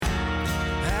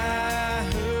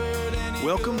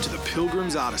Welcome to the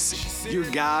Pilgrim's Odyssey, your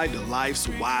guide to life's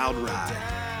wild ride.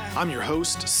 I'm your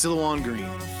host, Silouan Green.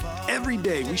 Every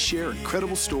day we share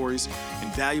incredible stories and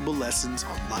valuable lessons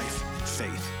on life and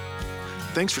faith.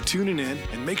 Thanks for tuning in,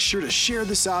 and make sure to share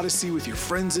this Odyssey with your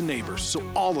friends and neighbors so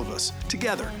all of us,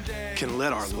 together, can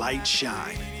let our light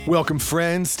shine. Welcome,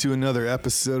 friends, to another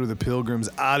episode of the Pilgrim's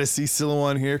Odyssey.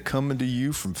 Silouan here, coming to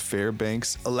you from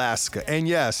Fairbank, Alaska. And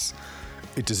yes,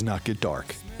 it does not get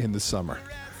dark in the summer.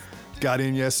 Got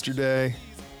in yesterday,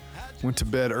 went to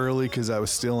bed early because I was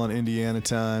still on Indiana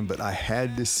time, but I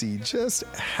had to see just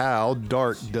how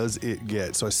dark does it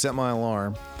get. So I set my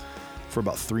alarm for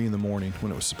about 3 a.m. when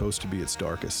it was supposed to be its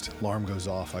darkest. Alarm goes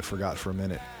off. I forgot for a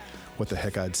minute what the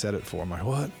heck I'd set it for. I'm like,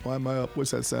 what? Why am I up? What's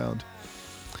that sound?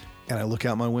 And I look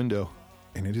out my window,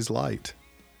 and it is light.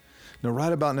 Now,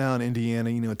 right about now in Indiana,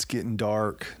 it's getting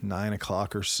dark, 9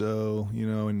 o'clock or so,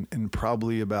 and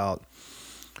probably about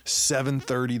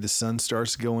 7:30, the sun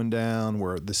starts going down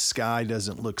where the sky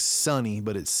doesn't look sunny,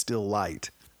 but it's still light.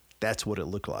 That's what it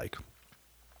looked like.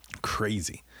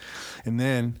 Crazy. And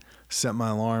then set my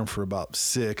alarm for about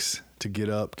 6 to get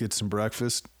up, get some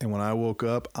breakfast. And when I woke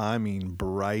up,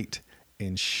 bright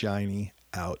and shiny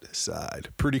outside.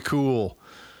 Pretty cool,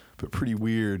 but pretty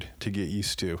weird to get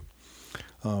used to.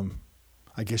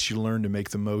 I guess you learn to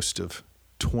make the most of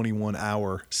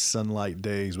 21-hour sunlight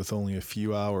days with only a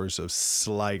few hours of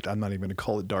slight, I'm not even going to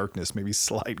call it darkness, maybe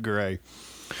slight gray.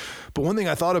 But one thing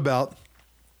I thought about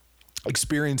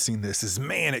experiencing this is,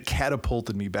 man, it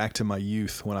catapulted me back to my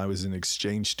youth when I was an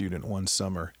exchange student one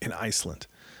summer in Iceland.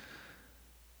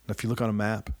 Now, if you look on a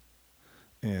map,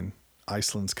 and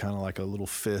Iceland's kind of like a little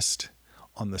fist,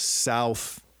 on the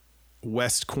southwest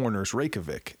corner is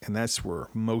Reykjavik, and that's where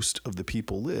most of the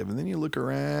people live. And then you look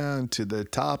around to the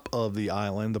top of the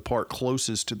island, the part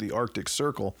closest to the Arctic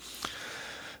Circle.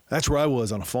 That's where I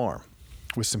was, on a farm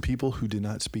with some people who did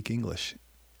not speak English.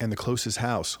 And the closest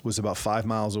house was about 5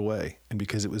 miles away. And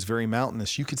because it was very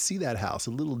mountainous, you could see that house,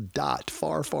 a little dot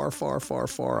far, far, far, far,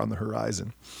 far on the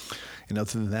horizon. And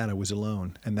other than that, I was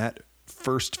alone. And that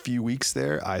first few weeks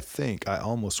there, I think I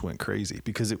almost went crazy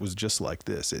because it was just like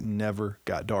this. It never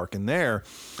got dark. And there,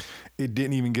 it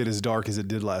didn't even get as dark as it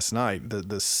did last night.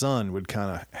 The sun would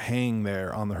kind of hang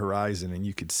there on the horizon and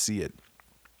you could see it.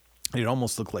 It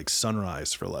almost looked like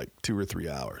sunrise for like 2 or 3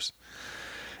 hours.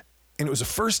 And it was the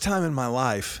first time in my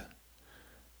life,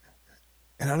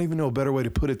 and I don't even know a better way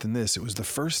to put it than this. It was the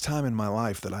first time in my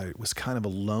life that I was kind of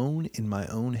alone in my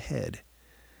own head.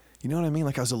 You know what I mean?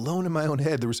 Like I was alone in my own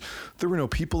head. There were no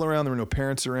people around. There were no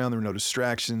parents around. There were no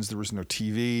distractions. There was no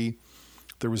TV.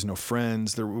 There was no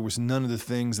friends. There was none of the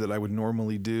things that I would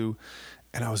normally do.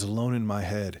 And I was alone in my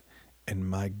head. And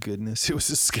my goodness, it was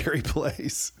a scary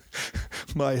place.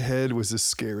 My head was a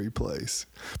scary place.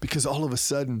 Because all of a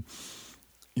sudden,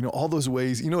 all those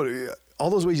ways, all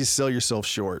those ways you sell yourself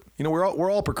short.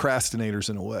 We're all procrastinators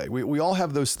in a way. We all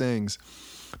have those things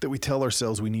that we tell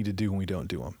ourselves we need to do and we don't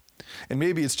do them. And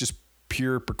maybe it's just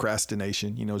pure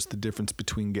procrastination. It's the difference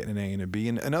between getting an A and a B.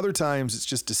 And other times it's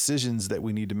just decisions that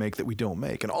we need to make that we don't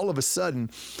make. And all of a sudden,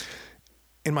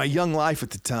 in my young life at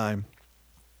the time,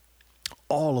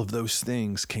 all of those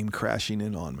things came crashing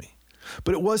in on me.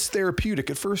 But it was therapeutic.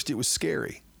 At first, it was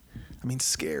scary.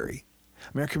 Scary.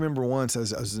 I can remember once I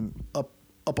was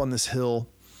up on this hill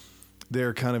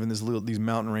there, kind of in these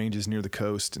mountain ranges near the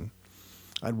coast, and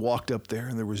I'd walked up there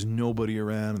and there was nobody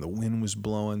around and the wind was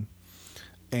blowing,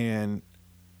 and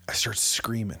I started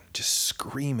just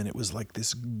screaming. It was like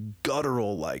this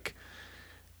guttural,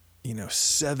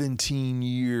 17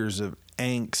 years of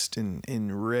angst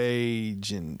and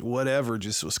rage and whatever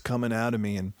just was coming out of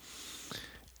me. And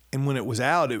when it was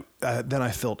out, then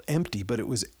I felt empty, but it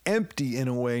was empty in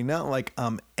a way, not like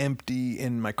I'm empty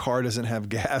and my car doesn't have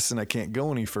gas and I can't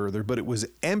go any further, but it was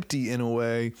empty in a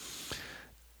way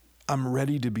I'm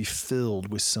ready to be filled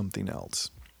with something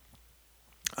else.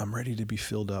 I'm ready to be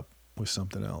filled up with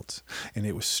something else. And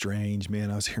it was strange, man.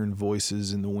 I was hearing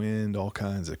voices in the wind, all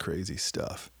kinds of crazy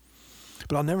stuff.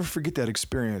 But I'll never forget that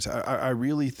experience. I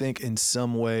really think in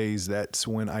some ways that's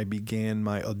when I began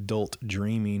my adult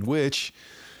dreaming, which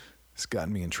has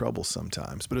gotten me in trouble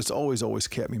sometimes, but it's always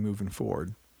kept me moving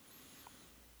forward.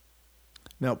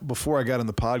 Now, before I got on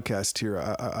the podcast here,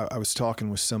 I was talking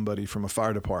with somebody from a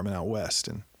fire department out west,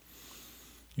 and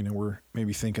we're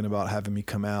maybe thinking about having me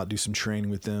come out, do some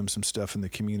training with them, some stuff in the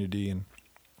community. And,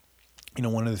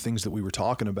 one of the things that we were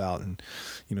talking about and,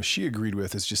 she agreed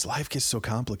with is just life gets so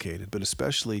complicated, but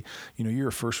especially, you're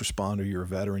a first responder, you're a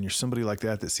veteran, you're somebody like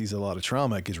that sees a lot of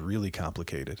trauma. It gets really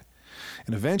complicated.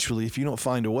 And eventually, if you don't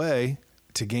find a way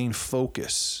to gain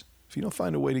focus if you don't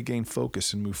find a way to gain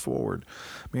focus and move forward,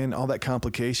 man, all that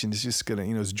complication is just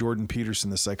going to, as Jordan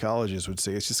Peterson, the psychologist, would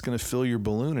say, it's just going to fill your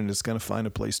balloon and it's going to find a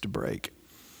place to break.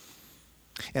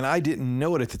 And I didn't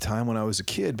know it at the time when I was a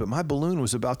kid, but my balloon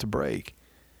was about to break.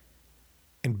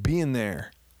 And being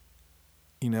there,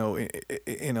 in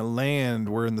a land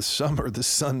where in the summer the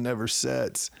sun never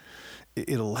sets,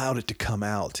 it allowed it to come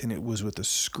out, and it was with a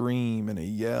scream and a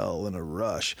yell and a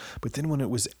rush. But then when it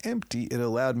was empty, it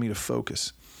allowed me to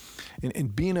focus.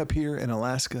 And being up here in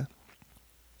Alaska,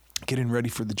 getting ready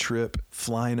for the trip,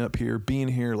 flying up here, being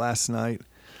here last night,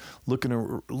 looking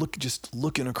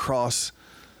across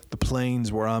the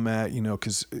plains where I'm at,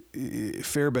 because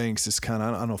Fairbanks is kind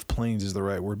of, I don't know if plains is the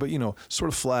right word, but, sort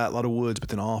of flat, a lot of woods, but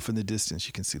then off in the distance,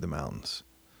 you can see the mountains.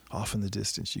 Off in the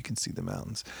distance, you can see the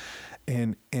mountains.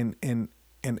 And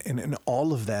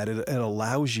all of that, it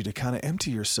allows you to kind of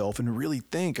empty yourself and really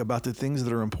think about the things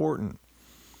that are important.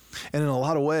 And in a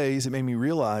lot of ways, it made me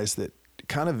realize that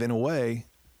kind of in a way,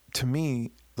 to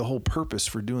me, the whole purpose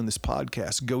for doing this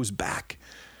podcast goes back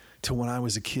to when I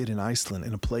was a kid in Iceland,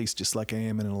 in a place just like I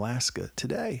am in Alaska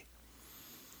today.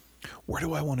 Where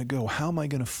do I want to go? How am I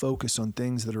going to focus on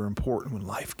things that are important when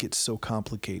life gets so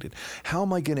complicated? How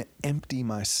am I going to empty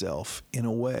myself in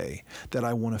a way that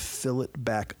I want to fill it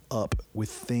back up with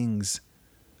things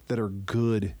that are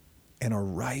good and are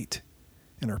right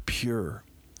and are pure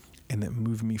and that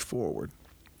move me forward?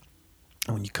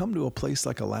 And when you come to a place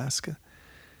like Alaska,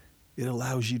 it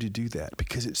allows you to do that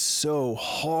because it's so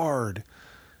hard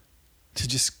to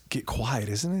just get quiet,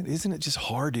 isn't it? Isn't it just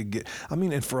hard to get,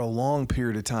 and for a long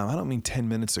period of time, I don't mean 10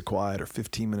 minutes of quiet or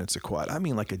 15 minutes of quiet. I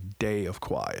mean like a day of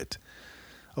quiet,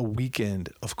 a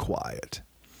weekend of quiet.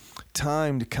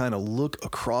 Time to kind of look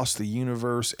across the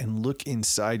universe and look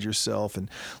inside yourself and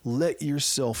let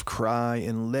yourself cry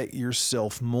and let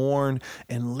yourself mourn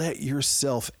and let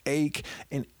yourself ache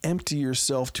and empty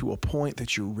yourself to a point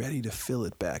that you're ready to fill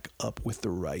it back up with the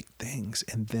right things.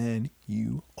 And then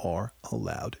you are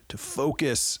allowed to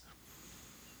focus.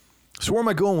 So where am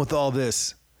I going with all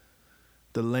this?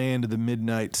 The land of the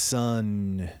midnight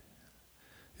sun.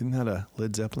 Isn't that a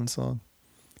Led Zeppelin song?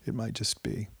 It might just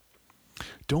be.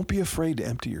 Don't be afraid to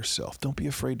empty yourself. Don't be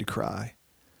afraid to cry.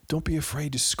 Don't be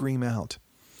afraid to scream out.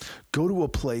 Go to a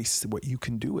place where you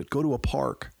can do it. Go to a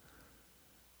park.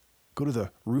 Go to the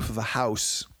roof of a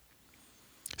house.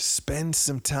 Spend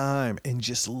some time and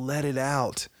just let it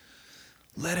out.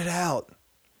 Let it out.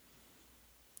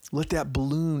 Let that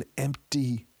balloon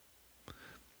empty.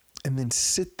 And then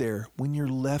sit there when you're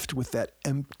left with that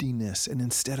emptiness. And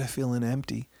instead of feeling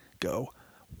empty, go,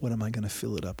 what am I going to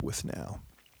fill it up with now?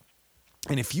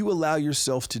 And if you allow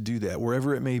yourself to do that,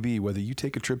 wherever it may be, whether you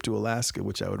take a trip to Alaska,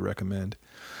 which I would recommend,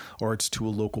 or it's to a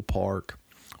local park,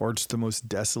 or it's the most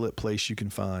desolate place you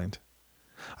can find,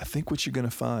 I think what you're going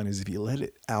to find is if you let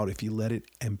it out, if you let it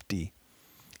empty,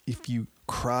 if you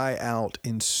cry out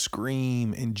and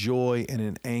scream in joy and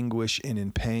in anguish and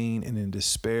in pain and in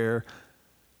despair,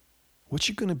 what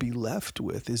you're going to be left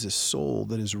with is a soul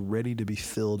that is ready to be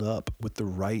filled up with the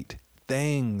right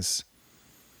things.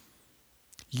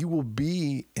 You will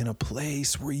be in a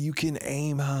place where you can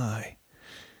aim high.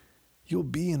 You'll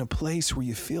be in a place where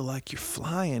you feel like you're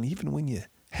flying even when you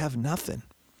have nothing,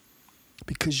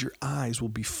 because your eyes will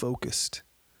be focused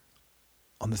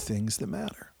on the things that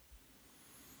matter.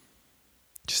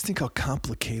 Just think how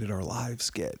complicated our lives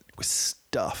get with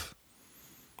stuff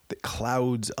that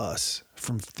clouds us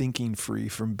from thinking free,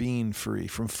 from being free,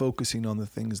 from focusing on the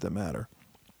things that matter.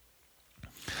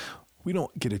 We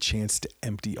don't get a chance to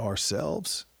empty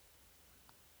ourselves.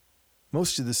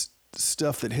 Most of this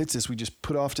stuff that hits us, we just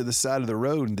put off to the side of the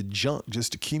road and the junk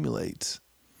just accumulates.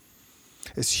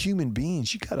 As human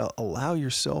beings, you got to allow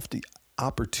yourself the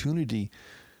opportunity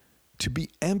to be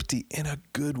empty in a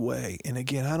good way. And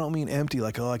again, I don't mean empty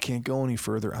like, I can't go any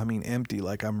further. I mean empty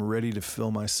like I'm ready to fill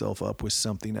myself up with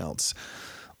something else.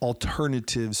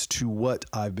 Alternatives to what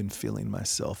I've been filling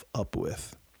myself up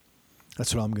with.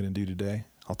 That's what I'm going to do today.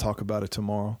 I'll talk about it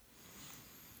tomorrow.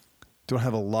 Don't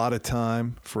have a lot of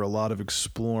time for a lot of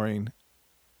exploring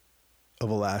of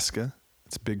Alaska.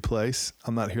 It's a big place.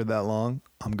 I'm not here that long.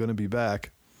 I'm going to be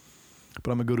back.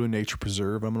 But I'm going to go to a nature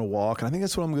preserve. I'm going to walk. And I think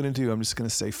that's what I'm going to do. I'm just going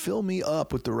to say, fill me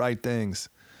up with the right things.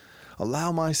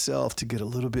 Allow myself to get a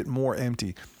little bit more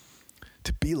empty.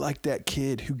 To be like that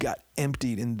kid who got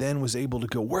emptied and then was able to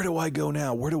go, where do I go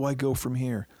now? Where do I go from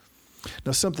here?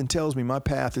 Now, something tells me my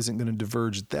path isn't going to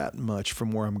diverge that much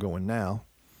from where I'm going now.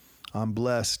 I'm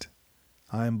blessed.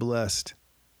 I am blessed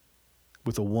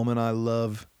with a woman I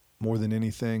love more than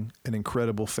anything, an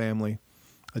incredible family,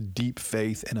 a deep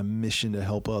faith, and a mission to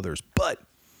help others. But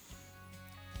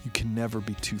you can never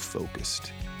be too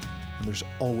focused. And there's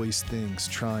always things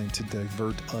trying to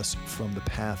divert us from the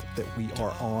path that we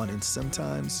are on. And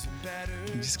sometimes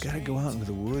you just got to go out into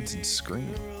the woods and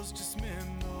scream.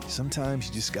 Sometimes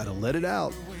you just got to let it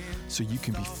out so you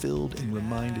can be filled and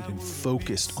reminded and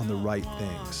focused on the right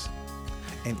things.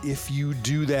 And if you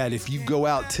do that, if you go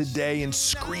out today and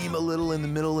scream a little in the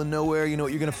middle of nowhere, you know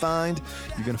what you're going to find?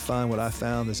 You're going to find what I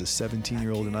found as a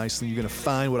 17-year-old in Iceland. You're going to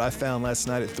find what I found last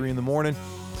night at 3 a.m.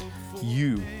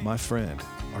 You, my friend,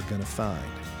 are going to find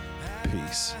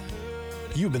peace.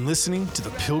 You've been listening to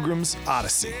The Pilgrim's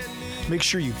Odyssey. Make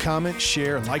sure you comment,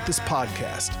 share, and like this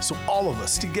podcast so all of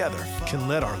us together can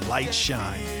let our light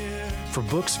shine. For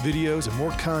books, videos, and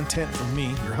more content from me,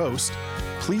 your host,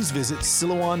 please visit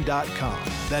Silouan.com.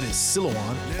 That is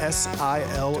Silouan,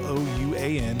 Silouan.com.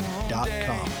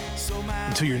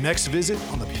 Until your next visit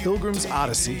on The Pilgrim's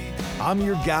Odyssey, I'm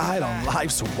your guide on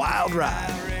life's wild ride,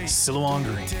 Silouan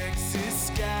Green.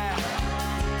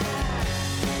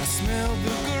 I smell the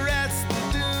grass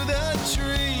through the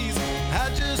trees. I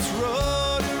just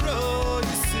rode and rode,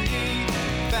 you see.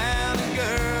 Found a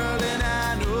girl and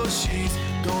I know she's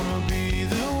gonna be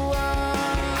the